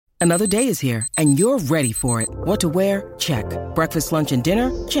Another day is here, and you're ready for it. What to wear? Check. Breakfast, lunch, and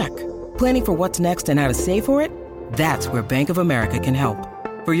dinner? Check. Planning for what's next and how to save for it? That's where Bank of America can help.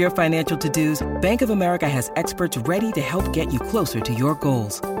 For your financial to-dos, Bank of America has experts ready to help get you closer to your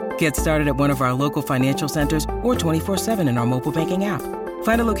goals. Get started at one of our local financial centers or 24/7 in our mobile banking app.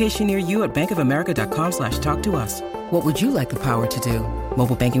 Find a location near you at bankofamerica.com/talktous. What would you like the power to do?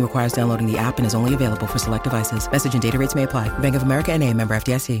 Mobile banking requires downloading the app and is only available for select devices. Message and data rates may apply. Bank of America N.A., member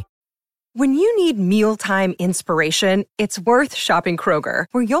FDIC. When you need mealtime inspiration, it's worth shopping Kroger,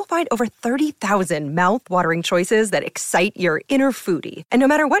 where you'll find over 30,000 mouth-watering choices that excite your inner foodie. And no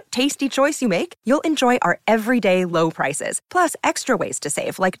matter what tasty choice you make, you'll enjoy our everyday low prices, plus extra ways to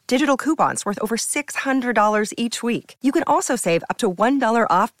save, like digital coupons worth over $600 each week. You can also save up to $1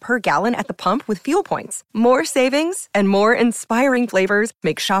 off per gallon at the pump with fuel points. More savings and more inspiring flavors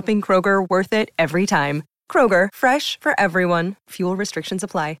make shopping Kroger worth it every time. Kroger, fresh for everyone. Fuel restrictions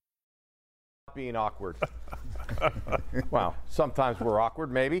apply. Being awkward. Wow, sometimes we're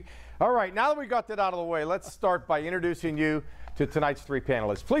awkward, maybe. All right, now that we got that out of the way, let's start by introducing you to tonight's three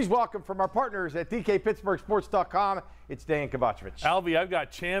panelists. Please welcome from our partners at DKPittsburghSports.com, it's Dan Kovacevic. Albie, I've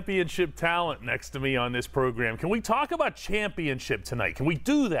got championship talent next to me on this program. Can we talk about championship tonight? Can we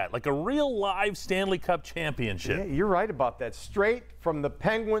do that, like a real live Stanley Cup championship? Yeah, you're right about that. Straight from the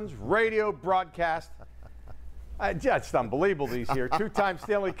Penguins radio broadcast. Just unbelievable these here. Two-time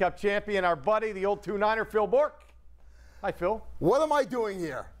Stanley Cup champion, our buddy, the old 2-9er, Phil Bourque. Hi, Phil. What am I doing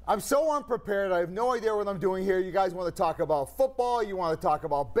here? I'm so unprepared. I have no idea what I'm doing here. You guys want to talk about football? You want to talk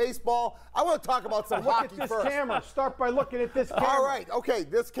about baseball? I want to talk about some hockey first. Look at first. this camera. Start by looking at this camera. All right. Okay,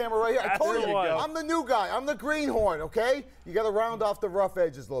 this camera right here. I told you, I'm the new guy. I'm the greenhorn, okay? You got to round off the rough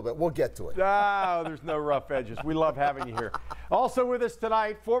edges a little bit. We'll get to it. No, there's no rough edges. We love having you here. Also with us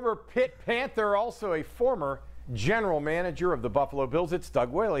tonight, former Pitt Panther, also a former general manager of the Buffalo Bills. It's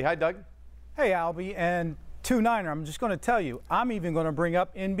Doug Whaley. Hi, Doug. Hey, Albie, and 2-9er, I'm just going to tell you, I'm even going to bring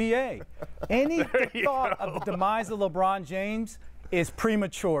up NBA. Any thought of the demise of LeBron James is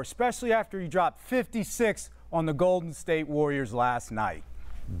premature, especially after he dropped 56 on the Golden State Warriors last night.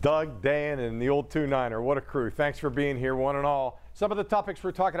 Doug, Dan, and the old 2-9er. What a crew. Thanks for being here, one and all. Some of the topics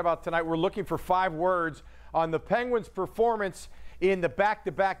we're talking about tonight, we're looking for 5 words on the Penguins' performance in the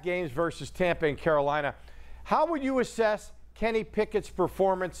back-to-back games versus Tampa and Carolina. How would you assess Kenny Pickett's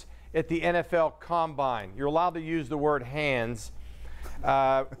performance at the NFL Combine? You're allowed to use the word hands.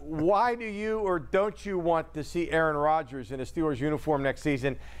 Why do you or don't you want to see Aaron Rodgers in a Steelers uniform next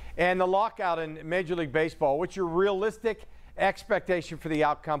season? And the lockout in Major League Baseball, what's your realistic expectation for the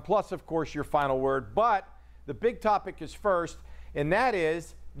outcome? Plus, of course, your final word. But the big topic is first, and that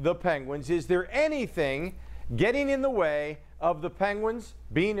is the Penguins. Is there anything getting in the way of the Penguins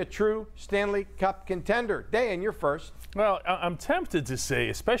being a true Stanley Cup contender? Dan, you're first. Well, I'm tempted to say,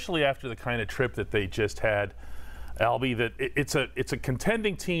 especially after the kind of trip that they just had, Albie, that it's a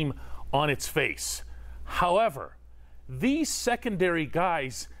contending team on its face. However, these secondary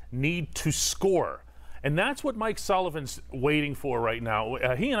guys need to score. And that's what Mike Sullivan's waiting for right now.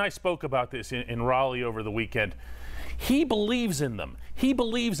 He and I spoke about this in Raleigh over the weekend. He believes in them. He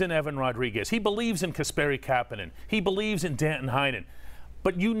believes in Evan Rodriguez. He believes in Kasperi Kapanen. He believes in Danton Heinen.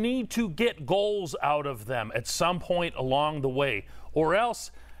 But you need to get goals out of them at some point along the way, or else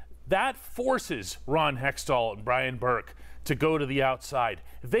that forces Ron Hextall and Brian Burke to go to the outside.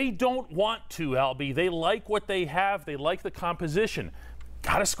 They don't want to, Albie. They like what they have. They like the composition.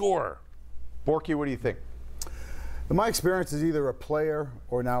 Got to score. Borky, what do you think? In my experience as either a player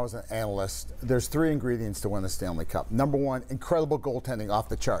or now as an analyst, there's 3 ingredients to win the Stanley Cup. Number 1, incredible goaltending off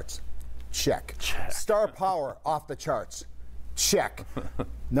the charts. Check. Star power off the charts. Check.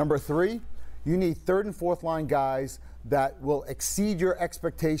 Number 3, you need 3rd and 4th line guys that will exceed your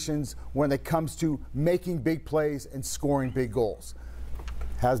expectations when it comes to making big plays and scoring big goals.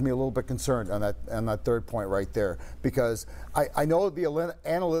 Has me a little bit concerned on that 3rd point right there, because I know the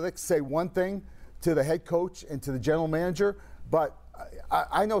analytics say one thing to the head coach and to the general manager, but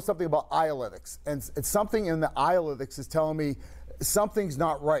I know something about analytics, and it's something in the analytics is telling me something's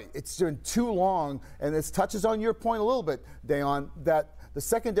not right. It's been too long, and this touches on your point a little bit, Dayon, that the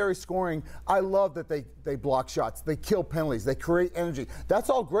secondary scoring, I love that they block shots, they kill penalties, they create energy.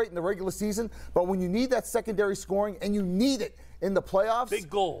 That's all great in the regular season, but when you need that secondary scoring, and you need it in the playoffs, big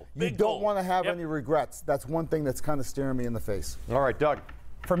goal. You don't want to have any regrets. That's one thing that's kind of staring me in the face. All right, Doug.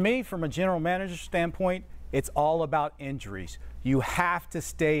 For me, from a general manager standpoint, it's all about injuries. You have to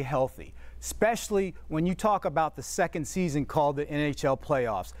stay healthy, especially when you talk about the second season called the NHL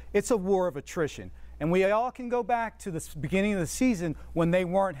playoffs. It's a war of attrition. And we all can go back to the beginning of the season when they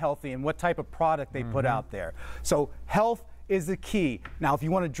weren't healthy and what type of product they put out there. So health is the key. Now, if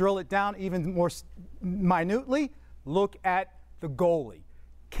you want to drill it down even more minutely, look at the goalie.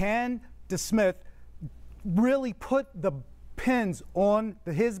 Can DeSmith really put the pins on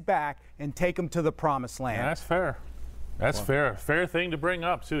his back and take him to the promised land? Yeah, that's fair. That's fair. Fair thing to bring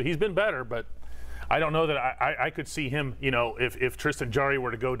up, too. He's been better, but I don't know that I could see him, if Tristan Jarry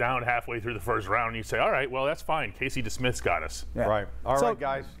were to go down halfway through the first round, you'd say, all right, well, that's fine. Casey DeSmith's got us. Yeah. Right. All right,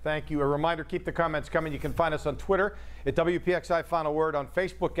 guys. Thank you. A reminder, keep the comments coming. You can find us on Twitter at WPXI Final Word, on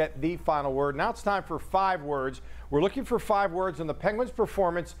Facebook at The Final Word. Now it's time for 5 words. We're looking for 5 words on the Penguins'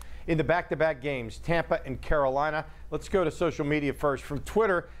 performance in the back-to-back games, Tampa and Carolina. Let's go to social media first. From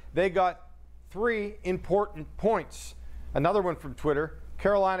Twitter, they got 3 important points. Another one from Twitter,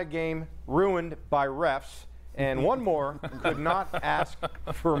 Carolina game ruined by refs. And one more, could not ask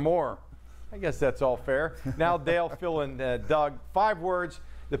for more. I guess that's all fair. Now Dale, Phil, and Doug, 5 words.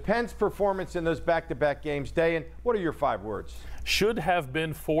 The Pens' performance in those back-to-back games. Dayan, what are your 5 words? Should have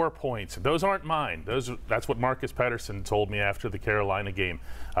been 4 points. Those aren't mine. That's what Marcus Pettersson told me after the Carolina game.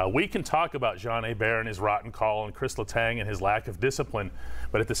 We can talk about Jean Hebert and his rotten call and Chris Letang and his lack of discipline,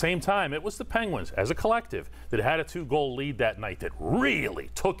 but at the same time, it was the Penguins, as a collective, that had a 2-goal lead that night that really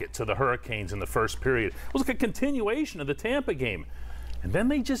took it to the Hurricanes in the first period. It was like a continuation of the Tampa game. And then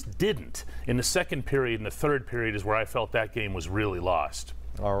they just didn't. In the second period and the third period is where I felt that game was really lost.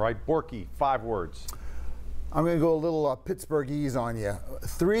 All right, Borky, 5 words. I'm going to go a little Pittsburghese on you.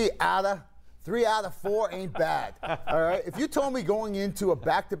 3 out of 4 ain't bad. All right. If you told me going into a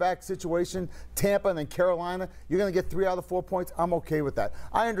back-to-back situation, Tampa and then Carolina, you're going to get 3 out of 4 points, I'm okay with that.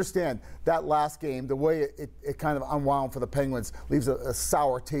 I understand that last game, the way it kind of unwound for the Penguins, leaves a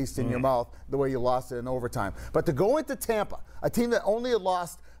sour taste in your mouth, the way you lost it in overtime. But to go into Tampa, a team that only had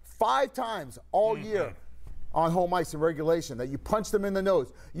lost 5 times all year on home ice in regulation, that you punched them in the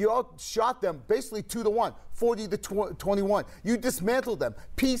nose. You outshot them basically 2-1, 40-21. You dismantled them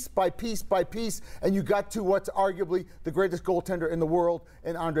piece by piece by piece, and you got to what's arguably the greatest goaltender in the world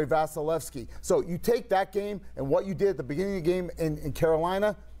in Andrei Vasilevsky. So you take that game and what you did at the beginning of the game in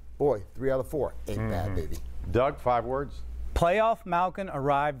Carolina, boy, 3 out of 4 ain't bad, baby. Doug, 5 words. Playoff Malkin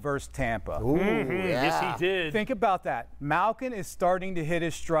arrived versus Tampa. Ooh, Yes, he did. Think about that. Malkin is starting to hit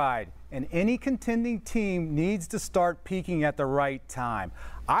his stride, and any contending team needs to start peaking at the right time.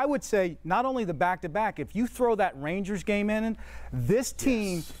 I would say not only the back-to-back, if you throw that Rangers game in, this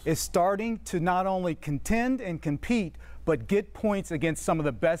team is starting to not only contend and compete, but get points against some of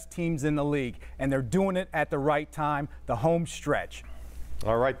the best teams in the league, and they're doing it at the right time, the home stretch.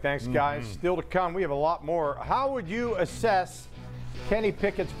 All right, thanks, guys. Still to come, we have a lot more. How would you assess Kenny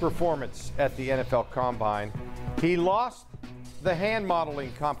Pickett's performance at the NFL Combine? He lost the hand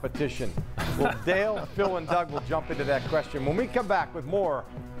modeling competition. Well, Dale, Phil, and Doug will jump into that question when we come back with more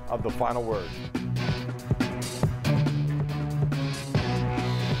of The Final Word.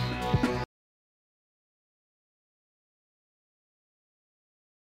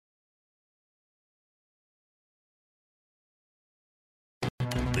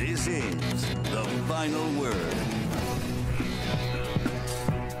 This is The Final Word.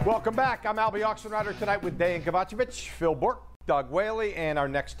 Welcome back. I'm Albie Oxenrider tonight with Dejan Kovacevic, Phil Bourque, Doug Whaley, and our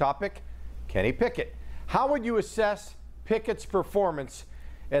next topic, Kenny Pickett. How would you assess Pickett's performance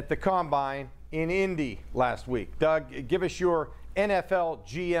at the Combine in Indy last week? Doug, give us your NFL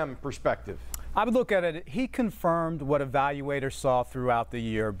GM perspective. I would look at it, he confirmed what evaluators saw throughout the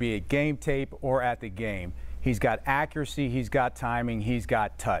year, be it game tape or at the game. He's got accuracy, he's got timing, he's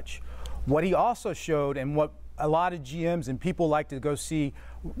got touch. What he also showed, and what a lot of GMs and people like to go see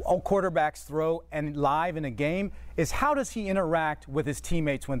quarterbacks throw and live in a game, is how does he interact with his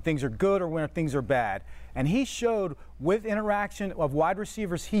teammates when things are good or when things are bad. And he showed with interaction of wide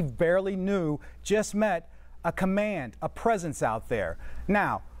receivers he barely knew, just met, a command, a presence out there.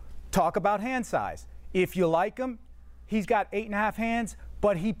 Now, talk about hand size. If you like him, he's got 8.5 hands,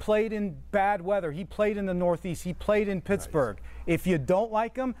 but he played in bad weather. He played in the Northeast. He played in Pittsburgh. Nice. If you don't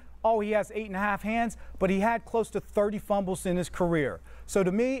like him, he has 8.5 hands, but he had close to 30 fumbles in his career. So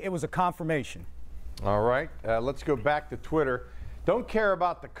to me, it was a confirmation. All right, let's go back to Twitter. Don't care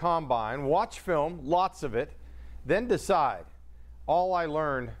about the Combine. Watch film, lots of it, then decide. All I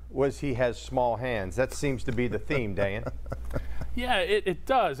learned was he has small hands. That seems to be the theme, Dayan. Yeah, it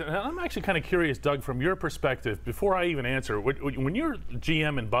does. And I'm actually kind of curious, Doug, from your perspective, before I even answer, when you're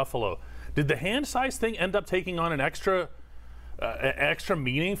GM in Buffalo, did the hand size thing end up taking on an extra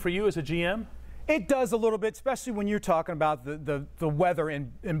meaning for you as a GM? It does a little bit, especially when you're talking about the weather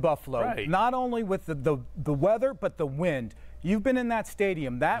in Buffalo. Right. Not only with the weather, but the wind. You've been in that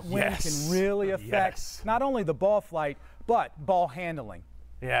stadium. That wind can really affect not only the ball flight, but ball handling.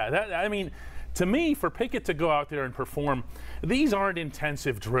 Yeah, I mean, To me, for Pickett to go out there and perform, these aren't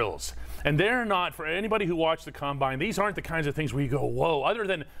intensive drills. And they're not, for anybody who watched the Combine, these aren't the kinds of things where you go, whoa, other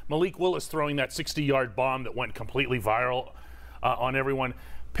than Malik Willis throwing that 60-yard bomb that went completely viral on everyone.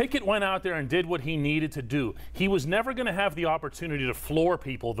 Pickett went out there and did what he needed to do. He was never going to have the opportunity to floor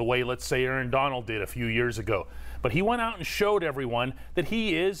people the way, let's say, Aaron Donald did a few years ago. But he went out and showed everyone that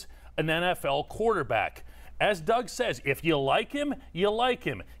he is an NFL quarterback. As Doug says, if you like him, you like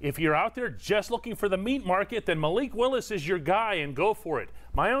him. If you're out there just looking for the meat market, then Malik Willis is your guy and go for it.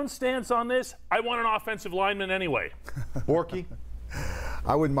 My own stance on this, I want an offensive lineman anyway. Borky?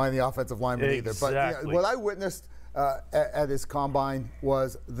 I wouldn't mind the offensive lineman either. But Exactly. what I witnessed at his combine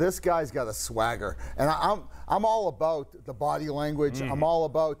was this guy's got a swagger. And I'm all about the body language. I'm all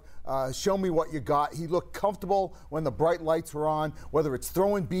about show me what you got. He looked comfortable when the bright lights were on, whether it's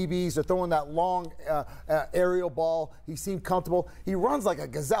throwing BBs or throwing that long aerial ball. He seemed comfortable. He runs like a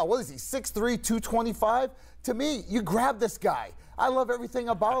gazelle. What is he, 6'3", 225? To me, you grab this guy. I love everything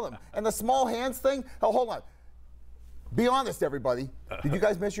about him. And the small hands thing, oh, hold on. Be honest, everybody. Did you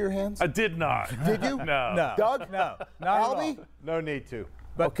guys measure your hands? I did not. Did you? No. No. Doug? No. Not Albie? at all. No need to.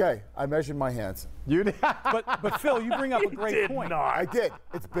 Okay, I measured my hands. You did. But Phil, you bring up a great Did point. not. I did.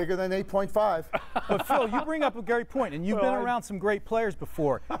 It's bigger than 8.5. But Phil, you bring up a great point, and you've been around some great players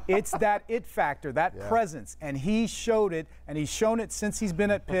before. It's that it factor, that presence, and he showed it, and he's shown it since he's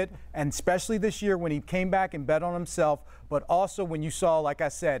been at Pitt, and especially this year when he came back and bet on himself, but also when you saw, like I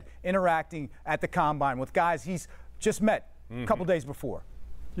said, interacting at the Combine with guys he's just met a couple days before.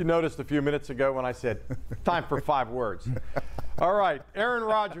 You noticed a few minutes ago when I said, time for 5 words. All right, Aaron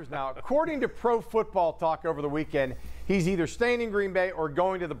Rodgers now. According to Pro Football Talk over the weekend, he's either staying in Green Bay or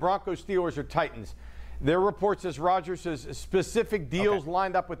going to the Broncos, Steelers, or Titans. Their report says Rodgers has specific deals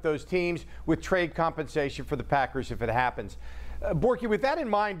lined up with those teams with trade compensation for the Packers if it happens. Borky, with that in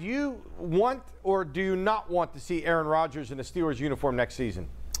mind, do you want or do you not want to see Aaron Rodgers in a Steelers uniform next season?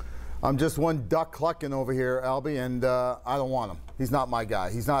 I'm just one duck clucking over here, Albie, and I don't want him. He's not my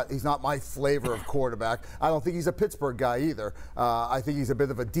guy. He's not my flavor of quarterback. I don't think he's a Pittsburgh guy either. I think he's a bit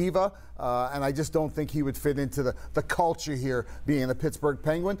of a diva, and I just don't think he would fit into the culture here, being a Pittsburgh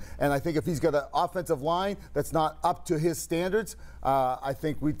Penguin. And I think if he's got an offensive line that's not up to his standards, I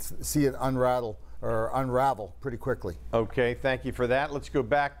think we'd see it unravel pretty quickly. Okay, thank you for that. Let's go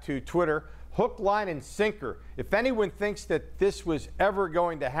back to Twitter. Hook, line, and sinker. If anyone thinks that this was ever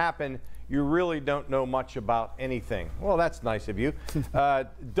going to happen, you really don't know much about anything. Well, that's nice of you.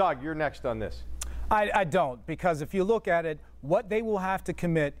 Doug, you're next on this. I don't, because if you look at it, what they will have to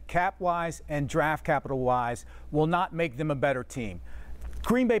commit cap-wise and draft capital-wise will not make them a better team.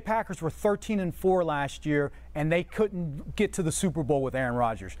 Green Bay Packers were 13-4 last year, and they couldn't get to the Super Bowl with Aaron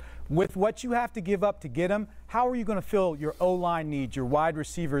Rodgers. With what you have to give up to get him, how are you going to fill your O-line needs, your wide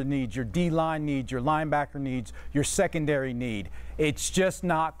receiver needs, your D-line needs, your linebacker needs, your secondary need? It's just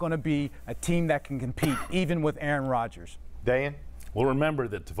not going to be a team that can compete, even with Aaron Rodgers. Dan? Well, remember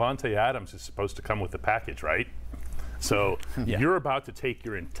that Devontae Adams is supposed to come with the package, right? So you're about to take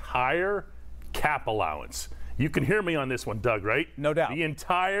your entire cap allowance. You can hear me on this one, Doug, right? No doubt. The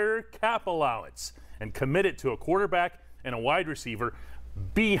entire cap allowance and commit it to a quarterback and a wide receiver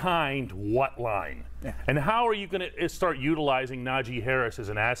behind what line? Yeah. And how are you going to start utilizing Najee Harris as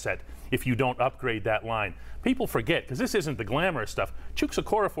an asset if you don't upgrade that line? People forget, because this isn't the glamorous stuff. Chuks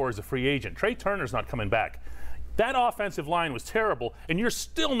Okorafor is a free agent. Trey Turner's not coming back. That offensive line was terrible, and you're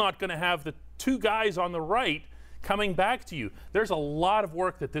still not going to have the 2 guys on the right coming back to you. There's a lot of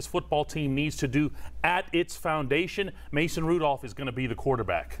work that this football team needs to do at its foundation. Mason Rudolph is going to be the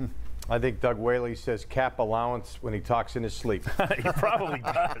quarterback. I think Doug Whaley says cap allowance when he talks in his sleep. He probably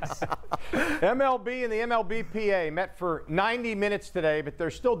does. MLB and the MLBPA met for 90 minutes today, but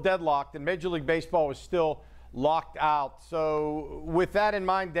they're still deadlocked, and Major League Baseball is still locked out. So with that in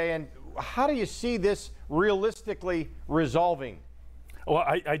mind, Dan, how do you see this realistically resolving? Well,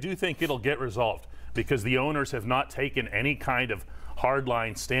 I do think it'll get resolved, because the owners have not taken any kind of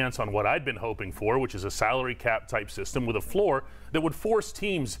hardline stance on what I'd been hoping for, which is a salary cap type system with a floor that would force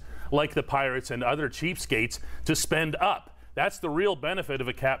teams like the Pirates and other cheapskates to spend up. That's the real benefit of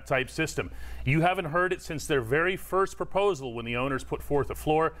a cap type system. You haven't heard it since their very first proposal when the owners put forth a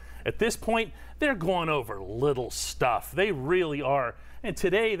floor. At this point, they're going over little stuff. They really are. And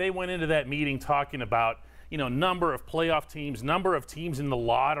today they went into that meeting talking about, number of playoff teams, number of teams in the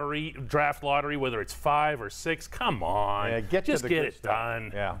lottery, draft lottery, whether it's 5 or 6. Come on, just get it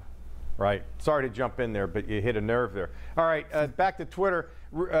done. Yeah, right. Sorry to jump in there, but you hit a nerve there. All right, back to Twitter.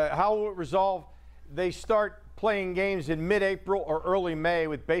 How will it resolve? They start playing games in mid-April or early May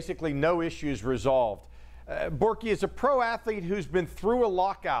with basically no issues resolved. Borky, is a pro athlete who's been through a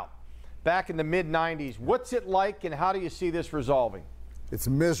lockout, back in the mid-'90s. What's it like, and how do you see this resolving? It's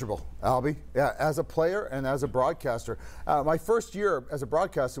miserable, Albie. Yeah, as a player and as a broadcaster. My first year as a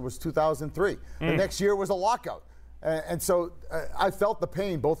broadcaster was 2003. The next year was a lockout. And so I felt the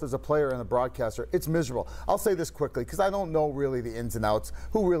pain both as a player and a broadcaster. It's miserable. I'll say this quickly because I don't know really the ins and outs,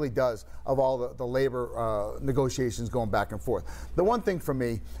 who really does, of all the labor negotiations going back and forth. The one thing for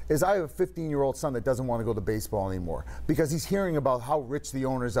me is I have a 15-year-old son that doesn't want to go to baseball anymore because he's hearing about how rich the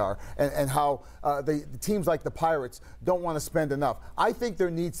owners are and how the teams like the Pirates don't want to spend enough. I think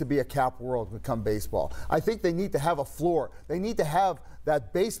there needs to be a cap world when it comes baseball. I think they need to have a floor. They need to have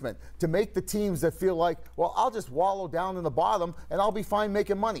that basement to make the teams that feel like, well, I'll just wallow down in the bottom and I'll be fine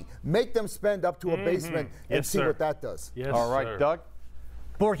making money. Make them spend up to a basement and see what that does. Yes, all right, sir. Doug?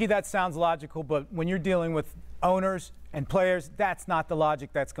 Borky, that sounds logical, but when you're dealing with owners and players, that's not the logic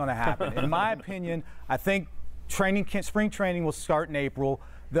that's going to happen. In my opinion, I think spring training will start in April.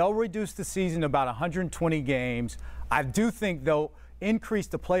 They'll reduce the season to about 120 games. I do think they'll increase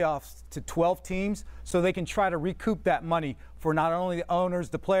the playoffs to 12 teams so they can try to recoup that money for not only the owners,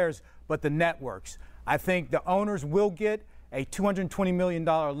 the players, but the networks. I think the owners will get a $220 million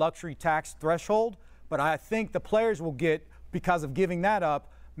luxury tax threshold, but I think the players will get, because of giving that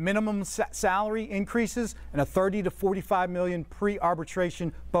up, minimum salary increases and a $30 to $45 million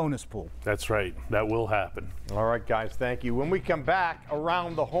pre-arbitration bonus pool. That's right. That will happen. All right, guys, thank you. When we come back,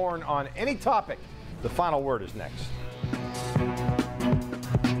 around the horn on any topic, the final word is next.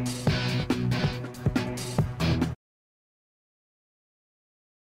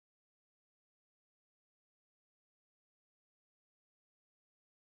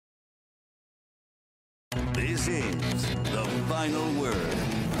 This is the final word.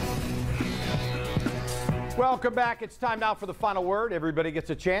 Welcome back. It's time now for the final word. Everybody gets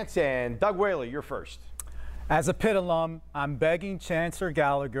a chance, and Doug Whaley, you're first. As a Pitt alum, I'm begging Chancellor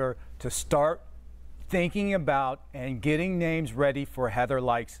Gallagher to start thinking about and getting names ready for Heather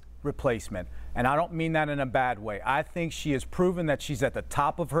Lykes' replacement. And I don't mean that in a bad way. I think she has proven that she's at the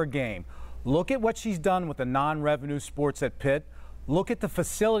top of her game. Look at what she's done with the non-revenue sports at Pitt. Look at the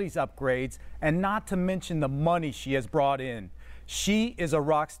facilities upgrades, and not to mention the money she has brought in. She is a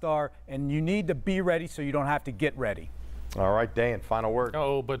rock star, and you need to be ready so you don't have to get ready. All right, Dan, final word.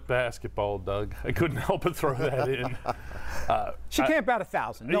 Oh, but basketball, Doug. I couldn't help but throw that in. She can't bat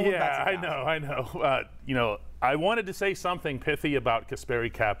 1,000. No one bats 1,000. I know. I wanted to say something pithy about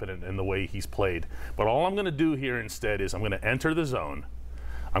Kasperi Kapanen and the way he's played, but all I'm going to do here instead is I'm going to enter the zone.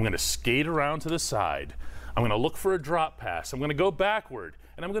 I'm going to skate around to the side. I'm going to look for a drop pass. I'm going to go backward,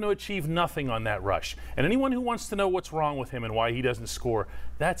 and I'm going to achieve nothing on that rush. And anyone who wants to know what's wrong with him and why he doesn't score,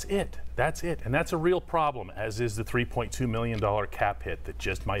 that's it. That's it. And that's a real problem, as is the $3.2 million cap hit that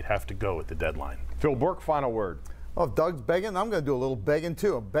just might have to go at the deadline. Phil Burke, final word. Well, if Doug's begging, I'm going to do a little begging,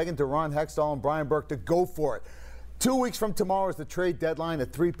 too. I'm begging to Ron Hextall and Brian Burke to go for it. 2 weeks from tomorrow is the trade deadline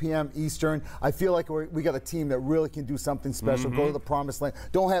at 3 p.m. Eastern. I feel like we got a team that really can do something special, go to the promised land.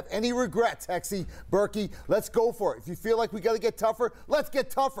 Don't have any regrets, Hexy, Berkey. Let's go for it. If you feel like we got to get tougher, let's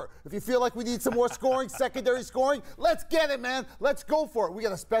get tougher. If you feel like we need some more scoring, secondary scoring, let's get it, man. Let's go for it. We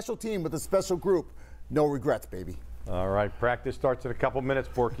got a special team with a special group. No regrets, baby. All right, practice starts in a couple minutes,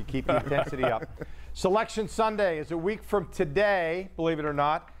 Borky. Keep the intensity up. Selection Sunday is a week from today, believe it or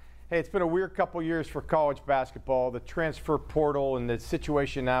not. Hey, it's been a weird couple years for college basketball. The transfer portal and the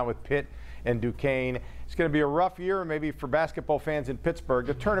situation now with Pitt and Duquesne. It's going to be a rough year maybe for basketball fans in Pittsburgh.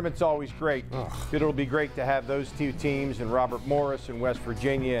 The tournament's always great. It'll be great to have those two teams and Robert Morris and West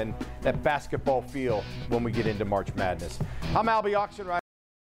Virginia and that basketball feel when we get into March Madness. I'm Albie Oxenreiter.